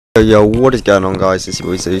Yo, what is going on, guys? This is your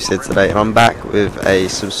boy Zeus here today, and I'm back with a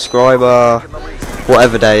subscriber,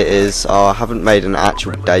 whatever day it is. I haven't made an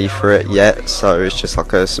actual day for it yet, so it's just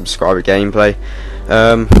like a subscriber gameplay.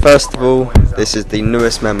 First of all, this is the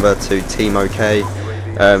newest member to Team OK.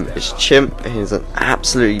 It's Chimp. He's an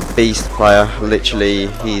absolutely beast player. Literally,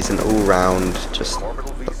 he's an all-round,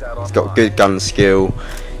 he's got good gun skill,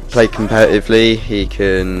 play competitively, he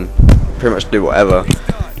can pretty much do whatever.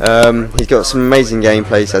 He's got some amazing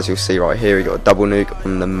gameplays, as you'll see right here. He got a double nuke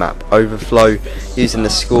on the map Overflow using the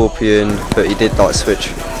Scorpion, but he did like switch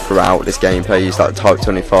throughout this gameplay. He used like Type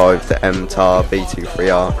 25, the MTAR,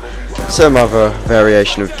 B23R, some other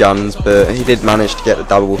variation of guns, but he did manage to get the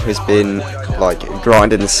double. He's been like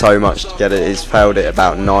grinding so much to get it. He's failed it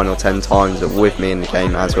about 9 or 10 times, but with me in the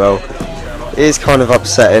game as well. It is kind of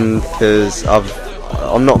upsetting because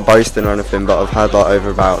I'm not boasting or anything, but I've had like over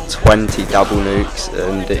about 20 double nukes,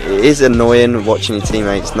 and it is annoying watching your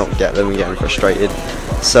teammates not get them and getting frustrated.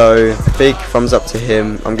 So big thumbs up to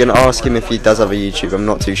him. I'm going to ask him if he does have a YouTube. I'm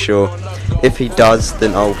not too sure. If he does,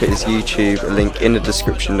 then I'll put his YouTube link in the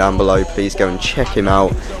description down below. Please go and check him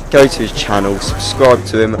out, go to his channel, subscribe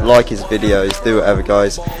to him, like his videos, do whatever,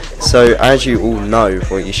 guys. So as you all know,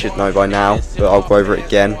 or you should know by now, but I'll go over it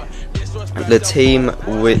again, the team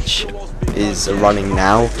which is running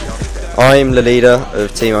now, I'm the leader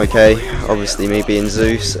of Team OK, obviously me being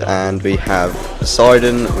Zeus, and we have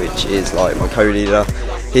Poseidon, which is like my co-leader.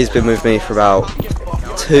 He's been with me for about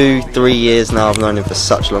 2-3 years now. I've known him for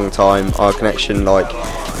such a long time. Our connection like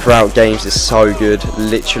throughout games is so good.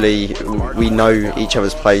 Literally we know each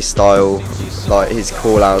other's play style, like his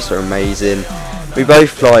call outs are amazing. We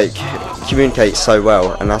both like communicate so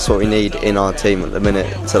well, and that's what we need in our team at the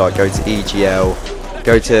minute to like go to EGL,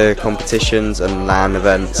 go to competitions and LAN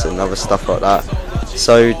events and other stuff like that.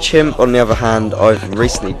 So Chimp, on the other hand, I've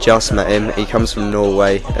recently just met him. He comes from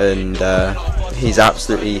Norway, and he's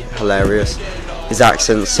absolutely hilarious. His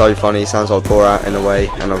accent's so funny, he sounds like Borat in a way,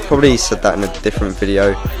 and I've probably said that in a different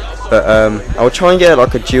video, but I'll try and get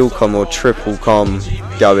like a dual com or triple com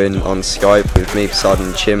going on Skype with me, Poseidon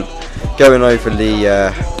and Chimp, going over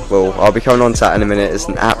the well, I'll be coming on to that in a minute. It's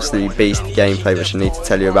an absolutely beast gameplay which I need to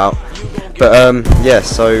tell you about. But yeah,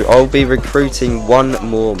 so I'll be recruiting one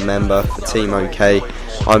more member for Team OK.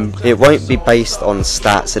 It won't be based on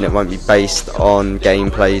stats, and it won't be based on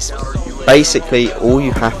gameplays. Basically, all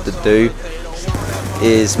you have to do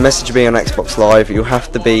is message me on Xbox Live. You'll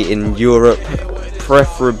have to be in Europe,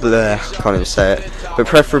 preferably, I can't even say it, but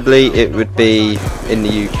preferably it would be in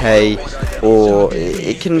the UK, or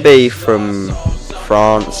it can be from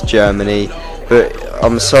France, Germany, but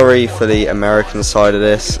I'm sorry for the American side of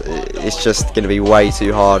this. It's just going to be way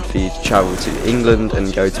too hard for you to travel to England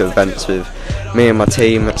and go to events with me and my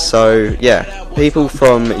team. So yeah, people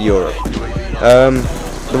from Europe.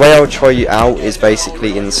 The way I'll try you out is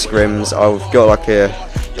basically in scrims. I've got like a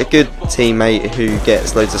good teammate who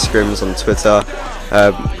gets loads of scrims on Twitter.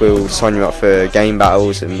 We'll sign you up for game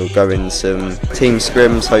battles, and we'll go in some team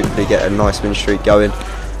scrims, hopefully get a nice win streak going.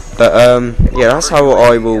 But yeah, that's how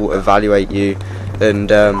I will evaluate you,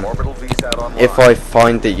 and if I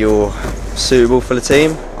find that you're suitable for the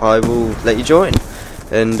team, I will let you join.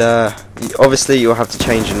 And obviously you'll have to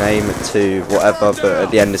change your name to whatever, but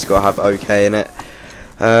at the end it's got to have OK in it.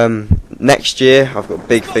 Next year I've got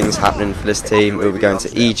big things happening for this team. We'll be going to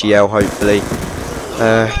EGL hopefully.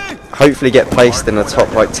 Hopefully get placed in the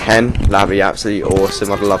top like 10. That'd be absolutely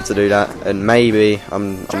awesome. I'd love to do that. And maybe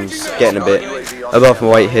I'm just getting a bit above my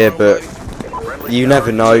weight here, but you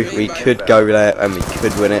never know. We could go there and we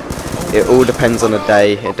could win it. It all depends on the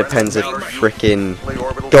day. It depends if the freaking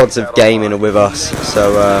gods of gaming are with us.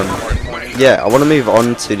 So yeah, I want to move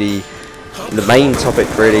on to the main topic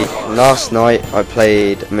really. Last night I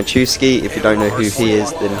played Machuski. If you don't know who he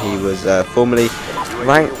is, then he was formerly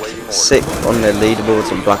ranked 6th on their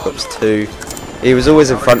leaderboards on Black Ops 2. He was always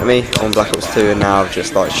in front of me on Black Ops 2, and now I've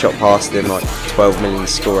just like shot past him like 12 million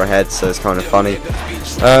score ahead, so it's kind of funny.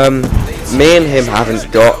 Me and him haven't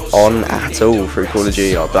got on at all through Call of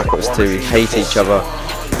Duty or Black Ops 2. We hate each other.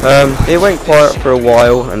 It went quiet for a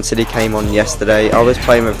while until he came on yesterday. I was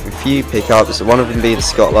playing with a few pickups, one of them being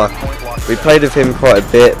Scottler. We played with him quite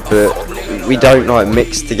a bit, but we don't like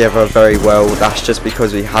mix together very well. That's just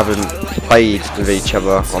because we haven't played with each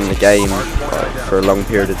other on the game like, for a long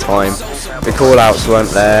period of time. The call outs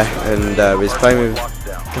weren't there, and we was playing with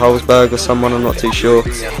Carlsberg or someone, I'm not too sure.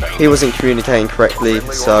 He wasn't communicating correctly,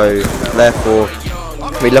 so therefore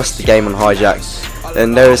we lost the game on Hijack.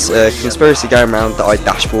 And there was a conspiracy going around that I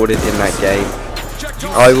dashboarded in that game.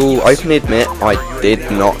 I will openly admit I did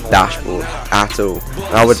not dashboard at all.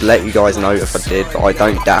 And I would let you guys know if I did, but I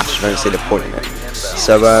don't dash. I don't see the point in it.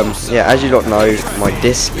 So yeah, as you lot know, my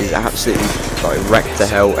disc is absolutely like wrecked to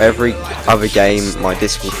hell. Every other game my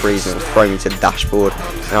disc will freeze and it'll throw me to the dashboard,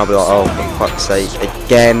 and I'll be like, oh for fuck's sake,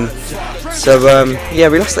 again. So yeah,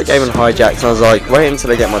 we lost that game on Hijacked, and I was like, wait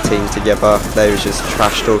until I get my team together. They was just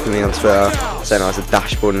trash talking me on Twitter, saying I was a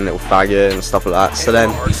dashboard and a little faggot and stuff like that. So then,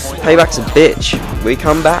 Payback's a bitch. We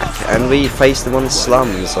come back and we face them on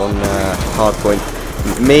slums on Hardpoint.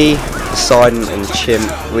 Me, Poseidon and Chimp,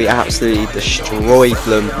 we absolutely destroyed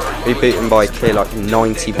them. We beat them by a clear like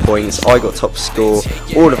 90 points. I got top score.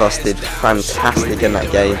 All of us did fantastic in that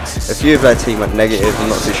game. A few of their team went negative, I'm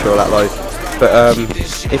not too sure that though. But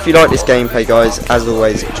if you like this gameplay, guys, as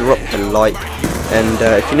always, drop a like. And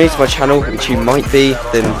if you're new to my channel, which you might be,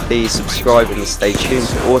 then please subscribe and stay tuned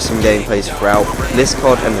for awesome gameplays throughout this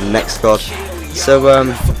COD and the next COD. So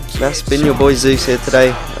that's been your boy Zeus here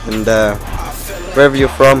today, and wherever you're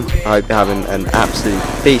from, I hope you're having an absolute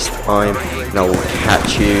feast time, and I will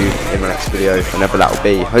catch you in the next video, whenever that will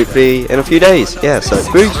be, hopefully in a few days. Yeah, so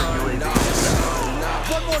peace.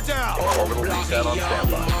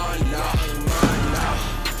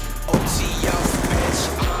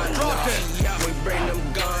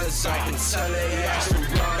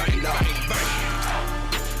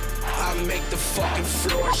 Make the fucking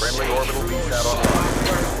floor friendly orbital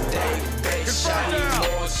VSAT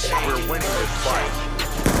online. We're winning this fight.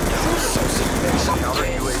 Counter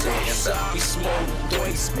UAV inbound.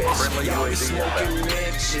 Friendly UAV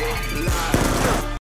inbound.